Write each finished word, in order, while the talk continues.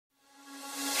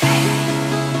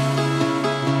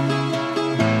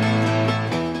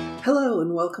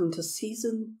welcome to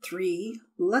Season 3,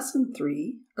 Lesson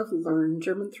 3 of Learn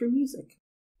German Through Music.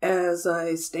 As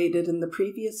I stated in the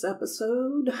previous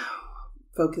episode,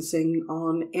 focusing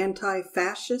on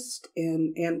anti-fascist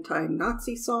and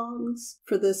anti-Nazi songs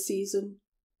for this season.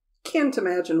 Can't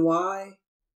imagine why.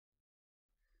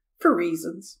 For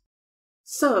reasons.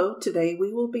 So, today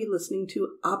we will be listening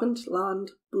to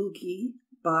Abendlandboogie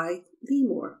by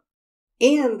Lemur.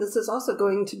 And this is also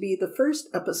going to be the first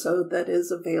episode that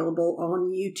is available on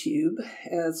YouTube.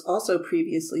 As also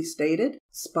previously stated,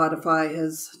 Spotify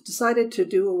has decided to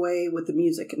do away with the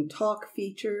music and talk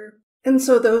feature. And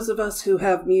so those of us who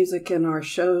have music in our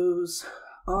shows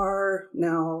are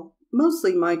now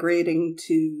mostly migrating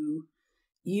to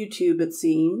YouTube, it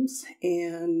seems,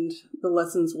 and the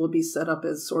lessons will be set up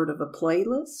as sort of a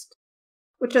playlist,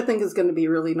 which I think is going to be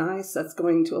really nice. That's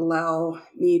going to allow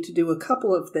me to do a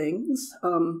couple of things.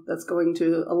 That's going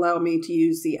to allow me to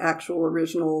use the actual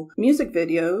original music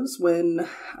videos when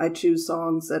I choose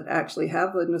songs that actually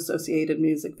have an associated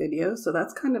music video, so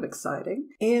that's kind of exciting.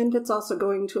 And it's also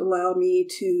going to allow me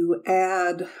to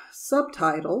add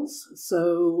subtitles,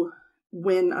 so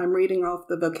when I'm reading off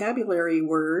the vocabulary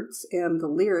words and the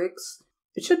lyrics,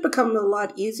 it should become a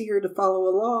lot easier to follow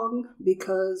along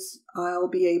because I'll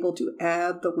be able to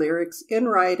add the lyrics in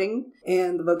writing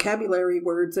and the vocabulary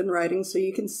words in writing so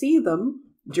you can see them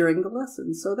during the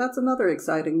lesson. So that's another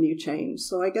exciting new change.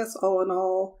 So I guess all in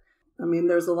all,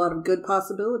 there's a lot of good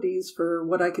possibilities for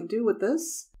what I could do with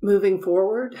this moving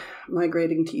forward,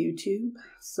 migrating to YouTube.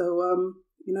 So,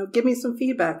 give me some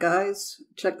feedback, guys.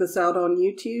 Check this out on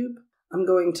YouTube. I'm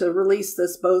going to release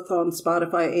this both on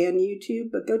Spotify and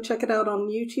YouTube, but go check it out on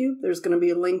YouTube. There's going to be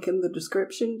a link in the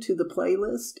description to the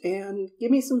playlist, and give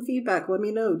me some feedback. Let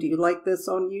me know, do you like this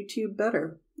on YouTube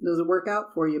better? Does it work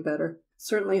out for you better?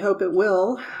 Certainly hope it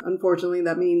will. Unfortunately,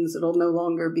 that means it'll no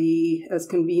longer be as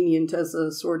convenient as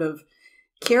a sort of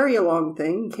carry-along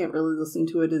thing. You can't really listen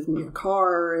to it in your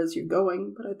car or as you're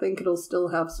going, but I think it'll still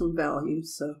have some value,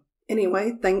 so.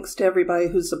 Anyway, thanks to everybody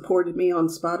who supported me on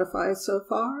Spotify so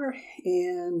far,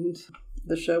 and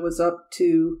the show is up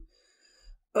to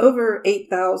over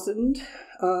 8,000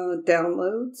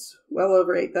 downloads, well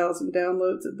over 8,000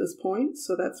 downloads at this point,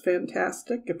 so that's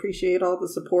fantastic. Appreciate all the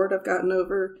support I've gotten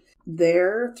over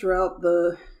there throughout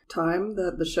the time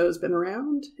that the show's been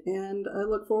around, and I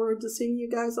look forward to seeing you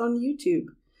guys on YouTube.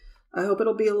 I hope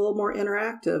it'll be a little more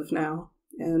interactive now,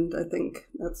 and I think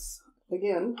that's,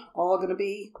 again, all going to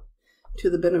be to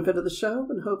the benefit of the show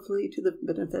and hopefully to the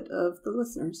benefit of the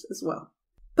listeners as well.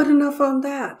 But enough on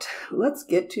that. Let's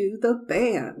get to the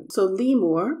band. So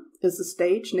Lemur is the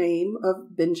stage name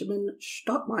of Benjamin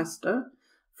Stoppmeister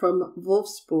from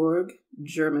Wolfsburg,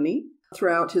 Germany.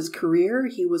 Throughout his career,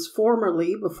 he was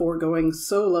formerly, before going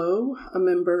solo, a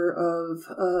member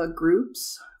of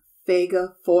groups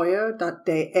Fege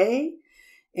Feuer.de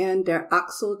and Der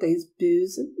Axel des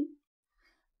Bösen.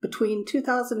 Between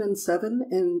 2007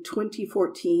 and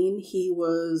 2014, he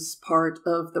was part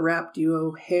of the rap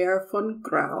duo Herr von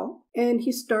Grau, and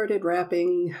he started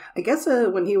rapping, I guess,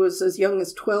 when he was as young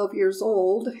as 12 years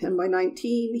old, and by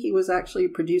 19, he was actually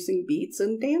producing beats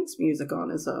and dance music on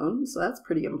his own, so that's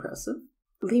pretty impressive.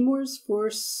 Lemur's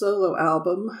first solo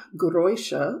album,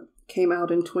 Geräusche, came out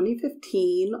in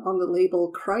 2015 on the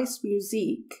label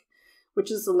Kreismusik, which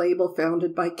is the label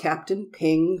founded by Captain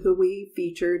Ping, who we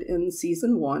featured in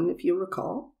Season 1, if you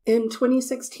recall. In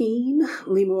 2016,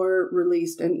 Lemur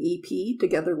released an EP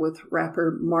together with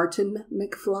rapper Martin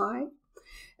McFly,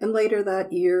 and later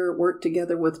that year worked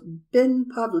together with Ben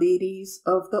Pavlidis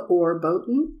of the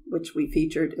Ohrboten, which we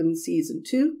featured in Season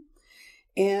 2,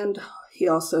 and he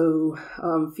also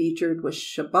featured with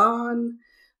Shaban,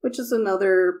 which is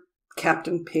another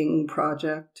Captain Ping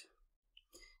project.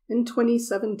 In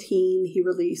 2017, he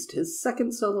released his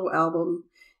second solo album,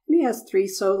 and he has 3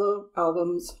 solo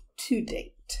albums to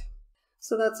date.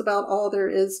 So that's about all there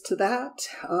is to that.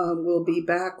 We'll be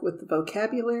back with the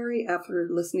vocabulary after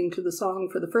listening to the song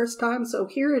for the first time. So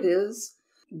here it is,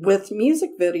 with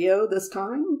music video this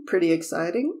time. Pretty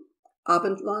exciting.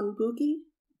 Abendlandboogie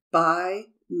by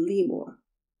Lemur.